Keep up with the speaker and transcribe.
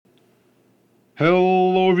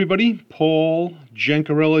Hello, everybody. Paul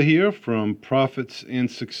Jancarella here from Profits and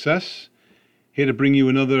Success. Here to bring you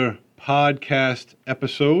another podcast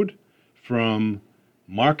episode from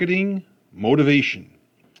Marketing Motivation.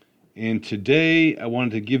 And today I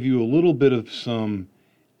wanted to give you a little bit of some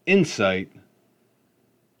insight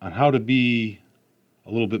on how to be a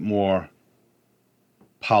little bit more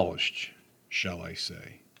polished, shall I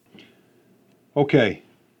say. Okay.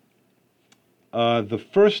 The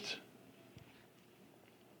first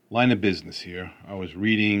line of business here. I was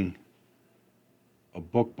reading a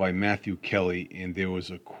book by Matthew Kelly, and there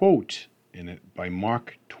was a quote in it by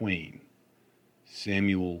Mark Twain.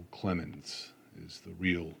 Samuel Clemens is the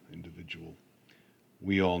real individual.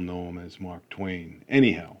 We all know him as Mark Twain.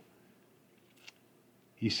 Anyhow,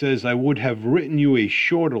 he says, "I would have written you a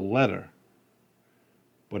shorter letter,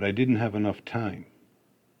 but I didn't have enough time."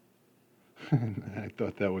 I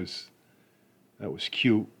thought that was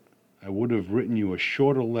cute. I would have written you a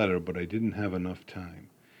shorter letter, but I didn't have enough time.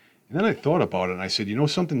 And then I thought about it, and I said, you know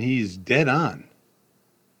something, he's dead on.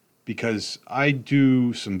 Because I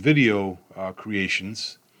do some video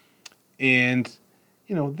creations, and,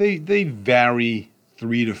 you know, they vary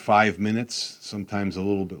 3 to 5 minutes, sometimes a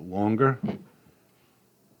little bit longer.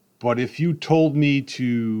 But if you told me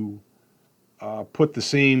to put the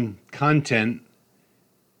same content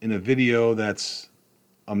in a video that's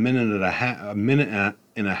a minute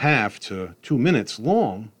and a half to 2 minutes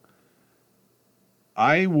long,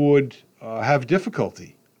 I would have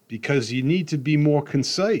difficulty, because you need to be more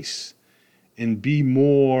concise and be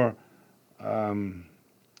more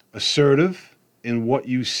assertive in what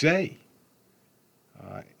you say.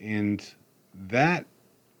 And that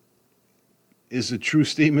is a true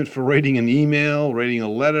statement for writing an email, writing a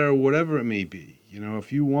letter, whatever it may be. You know,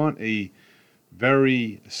 if you want a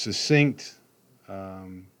very succinct,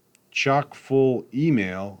 chock-full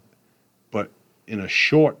email, but in a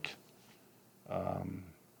short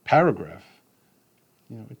paragraph,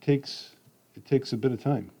 you know, it takes a bit of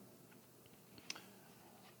time.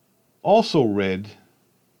 Also read,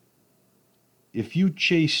 if you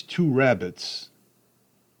chase 2 rabbits,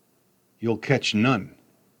 you'll catch none.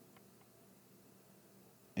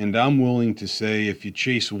 And I'm willing to say, if you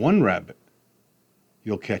chase 1 rabbit,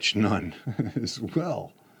 you'll catch none as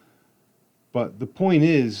well. But the point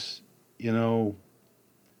is, you know,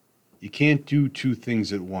 you can't do 2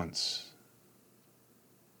 things at once.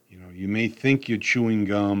 You know, you may think you're chewing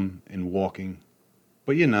gum and walking,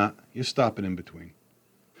 but you're not. You're stopping in between.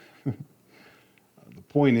 The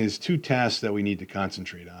point is, 2 tasks that we need to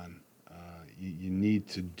concentrate on. You need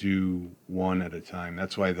to do one at a time.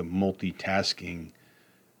 That's why the multitasking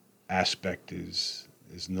aspect is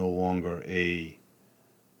no longer a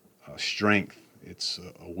strength. It's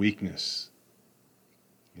a weakness.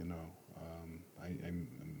 You know, I'm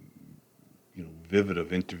vivid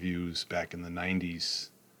of interviews back in the 90s,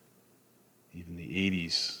 even the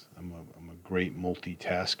 80s. I'm a great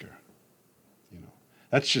multitasker. You know,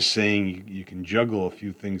 that's just saying you can juggle a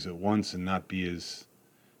few things at once and not be as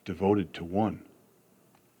devoted to one.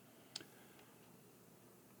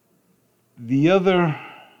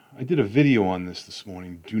 I did a video on this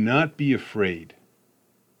morning. Do not be afraid.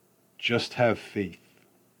 Just have faith.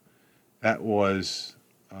 That was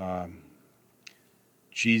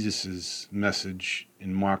Jesus' message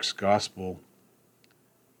in Mark's gospel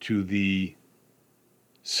to the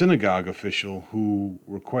synagogue official who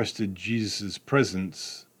requested Jesus'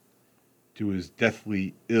 presence to his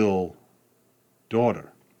deathly ill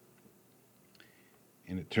daughter.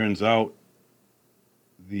 And it turns out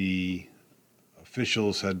the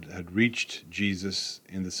officials had reached Jesus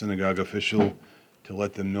and the synagogue official to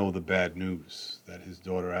let them know the bad news, that his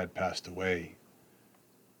daughter had passed away.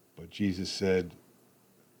 But Jesus said,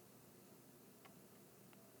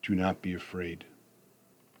 do not be afraid.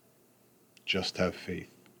 Just have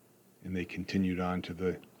faith. And they continued on to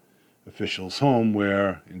the official's home,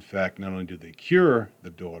 where, in fact, not only did they cure the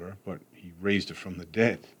daughter, but he raised her from the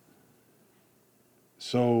dead.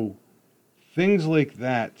 So things like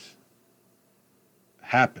that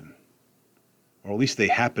happen, or at least they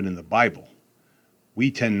happen in the Bible. We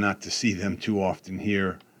tend not to see them too often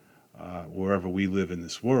here, wherever we live in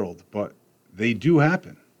this world, but they do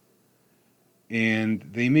happen. And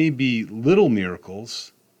they may be little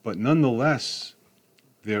miracles, but nonetheless,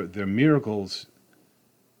 they're miracles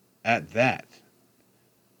at that.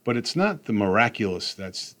 But it's not the miraculous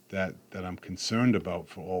that I'm concerned about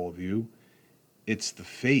for all of you. It's the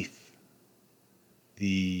faith,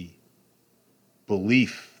 the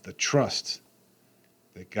belief, the trust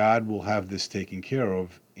that God will have this taken care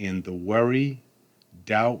of, and the worry,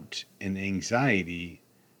 doubt, and anxiety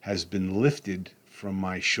has been lifted from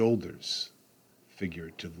my shoulders.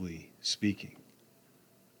 figuratively speaking.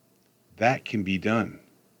 That can be done.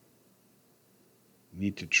 You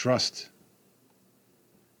need to trust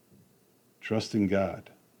in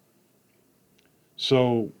God.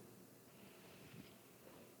 So,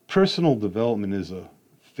 personal development is a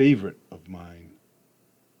favorite of mine,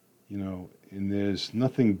 and there's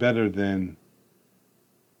nothing better than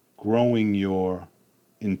growing your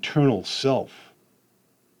internal self.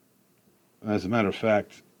 As a matter of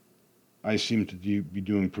fact, I seem to be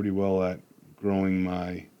doing pretty well at growing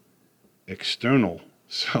my external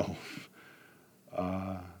self.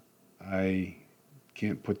 I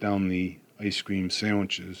can't put down the ice cream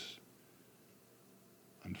sandwiches,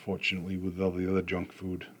 unfortunately, with all the other junk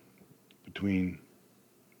food between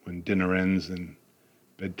when dinner ends and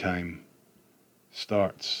bedtime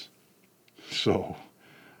starts. So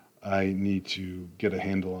I need to get a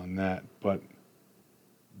handle on that. But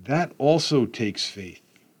that also takes faith.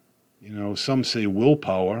 Some say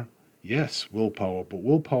willpower. Yes, willpower, but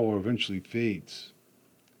willpower eventually fades,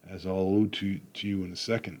 as I'll allude to you in a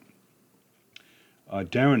second.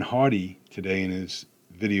 Darren Hardy today in his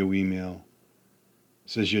video email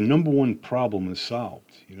says your number one problem is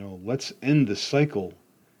solved. Let's end the cycle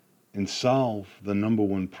and solve the number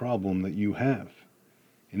one problem that you have.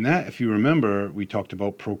 And that, if you remember, we talked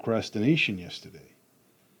about procrastination yesterday.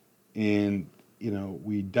 And,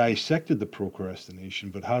 we dissected the procrastination,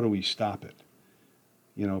 but how do we stop it?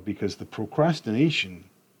 Because the procrastination,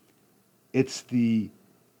 it's the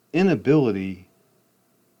inability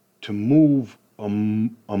to move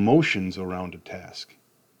emotions around a task.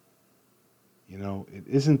 It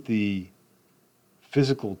isn't the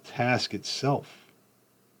physical task itself.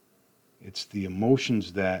 It's the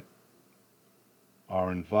emotions that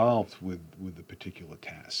are involved with the particular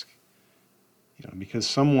task. Because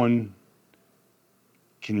someone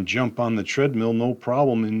can jump on the treadmill no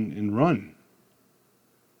problem and run.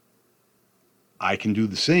 I can do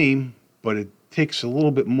the same, but it takes a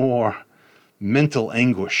little bit more mental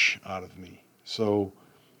anguish out of me. So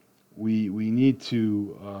we need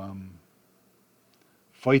to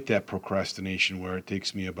fight that procrastination where it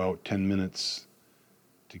takes me about 10 minutes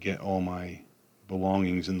to get all my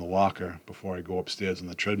belongings in the locker before I go upstairs on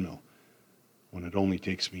the treadmill, when it only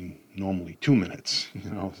takes me normally 2 minutes.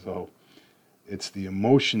 So it's the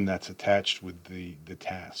emotion that's attached with the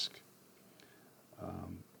task.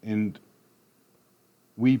 And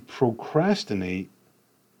we procrastinate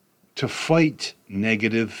to fight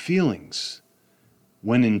negative feelings,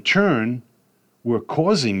 when in turn we're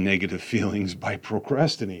causing negative feelings by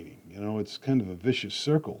procrastinating. It's kind of a vicious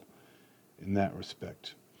circle in that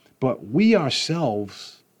respect. But we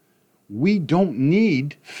ourselves, we don't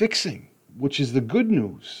need fixing, which is the good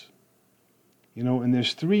news. And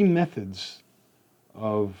there's 3 methods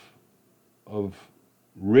of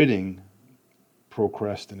ridding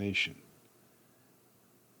procrastination.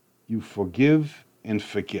 You forgive and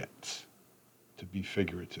forget, to be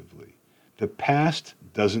figuratively. The past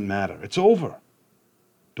doesn't matter. It's over.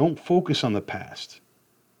 Don't focus on the past.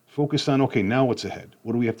 Focus on, okay, now what's ahead?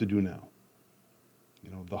 What do we have to do now?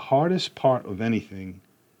 The hardest part of anything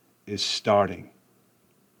is starting.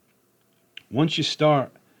 Once you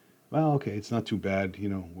start, well, okay, it's not too bad.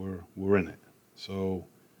 We're in it. So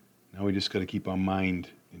now we just got to keep our mind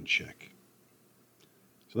in check.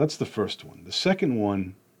 So that's the first one. The second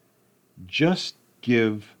one, just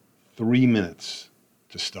give 3 minutes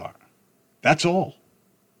to start. That's all.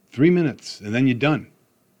 3 minutes, and then you're done.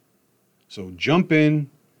 So jump in,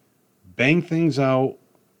 bang things out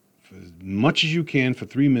for as much as you can for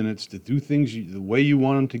 3 minutes to do things the way you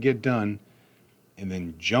want them to get done, and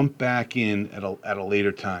then jump back in at a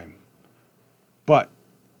later time. But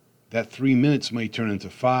that 3 minutes may turn into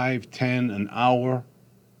 5, 10, an hour,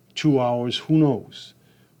 2 hours, who knows?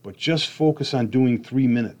 But just focus on doing 3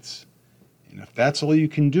 minutes. And if that's all you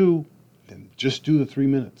can do, then just do the 3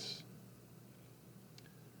 minutes.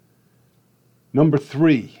 Number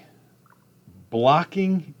 3,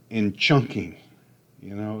 blocking and chunking.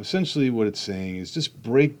 Essentially what it's saying is just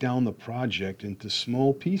break down the project into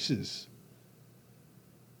small pieces.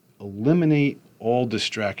 Eliminate all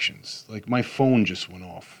distractions. Like my phone just went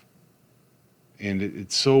off. And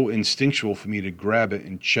it's so instinctual for me to grab it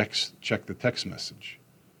and check the text message.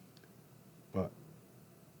 But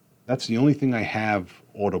that's the only thing I have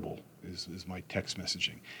audible is my text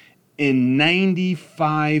messaging. And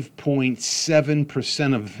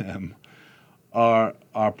 95.7% of them are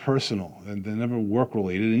personal, and they're never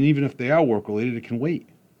work-related. And even if they are work-related, it can wait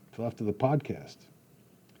till after the podcast.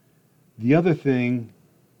 The other thing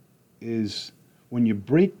is when you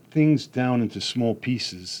break things down into small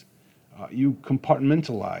pieces, you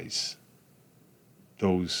compartmentalize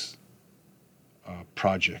those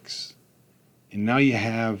projects. And now you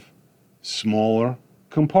have smaller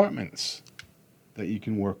compartments that you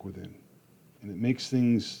can work within. And it makes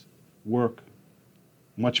things work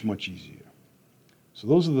much, much easier. So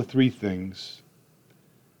those are the three things.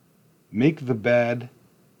 Make the bad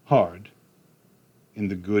hard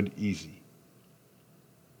and the good easy.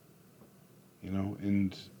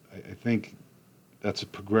 And I think that's a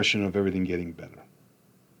progression of everything getting better.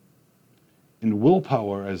 And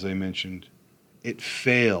willpower, as I mentioned, it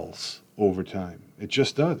fails over time. It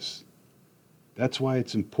just does. That's why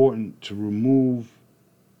it's important to remove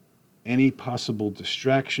any possible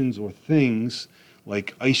distractions or things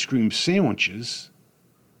like ice cream sandwiches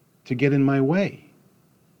to get in my way.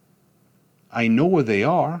 I know where they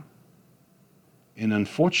are, and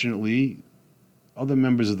unfortunately, other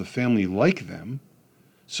members of the family like them,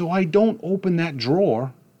 so I don't open that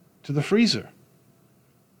drawer to the freezer.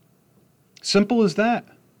 Simple as that.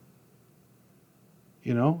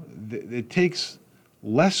 It takes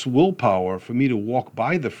less willpower for me to walk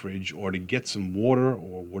by the fridge or to get some water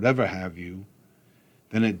or whatever have you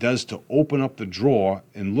than it does to open up the drawer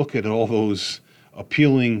and look at all those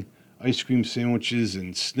appealing ice cream sandwiches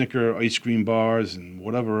and Snicker ice cream bars and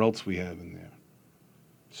whatever else we have in there.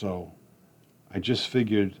 So I just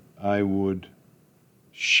figured I would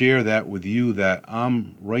share that with you, that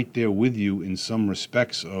I'm right there with you in some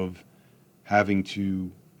respects of having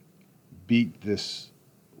to beat this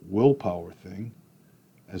willpower thing,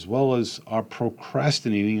 as well as our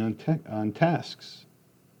procrastinating on tasks.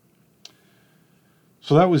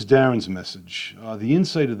 So that was Darren's message. The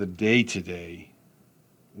insight of the day today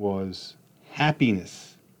was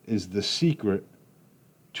happiness is the secret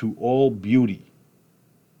to all beauty.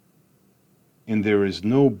 And there is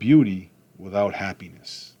no beauty without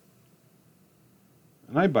happiness.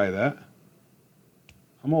 And I buy that.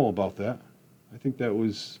 I'm all about that. I think that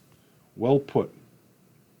was well put.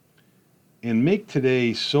 And make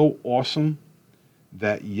today so awesome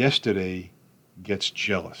that yesterday gets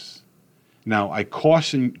jealous. Now, I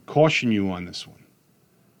caution you on this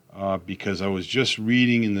one because I was just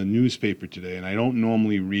reading in the newspaper today, and I don't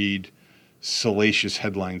normally read salacious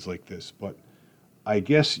headlines like this, but I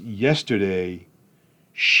guess yesterday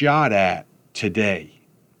shot at today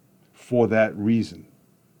for that reason.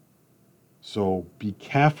 So be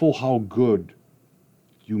careful how good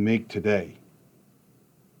you make today,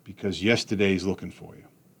 because yesterday's looking for you.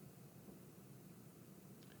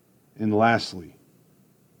 And lastly,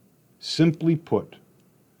 simply put,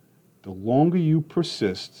 the longer you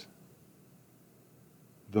persist,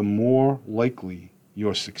 the more likely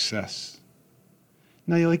your success.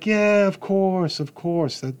 Now you're like, yeah, of course,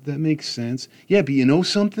 that makes sense. Yeah, but you know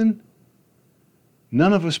something?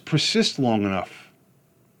 None of us persist long enough.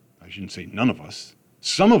 I shouldn't say none of us.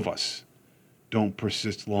 Some of us don't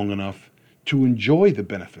persist long enough to enjoy the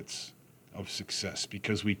benefits of success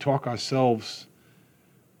because we talk ourselves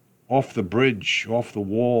off the bridge, off the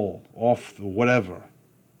wall, off the whatever.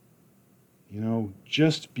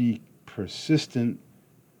 Just be persistent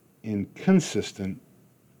and consistent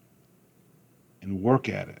and work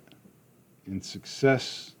at it. And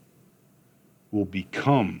success will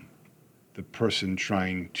become the person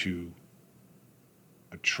trying to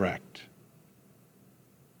attract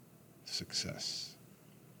success.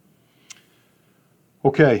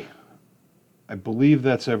 Okay, I believe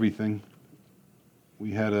that's everything.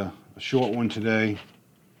 We had a short one today.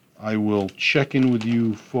 I will check in with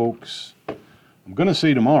you folks. I'm going to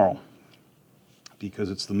say tomorrow because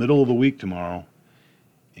it's the middle of the week tomorrow.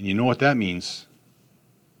 And you know what that means?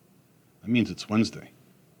 That means it's Wednesday.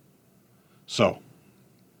 So,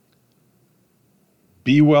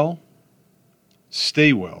 be well,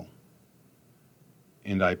 stay well,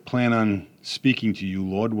 and I plan on speaking to you,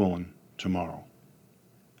 Lord willing, tomorrow.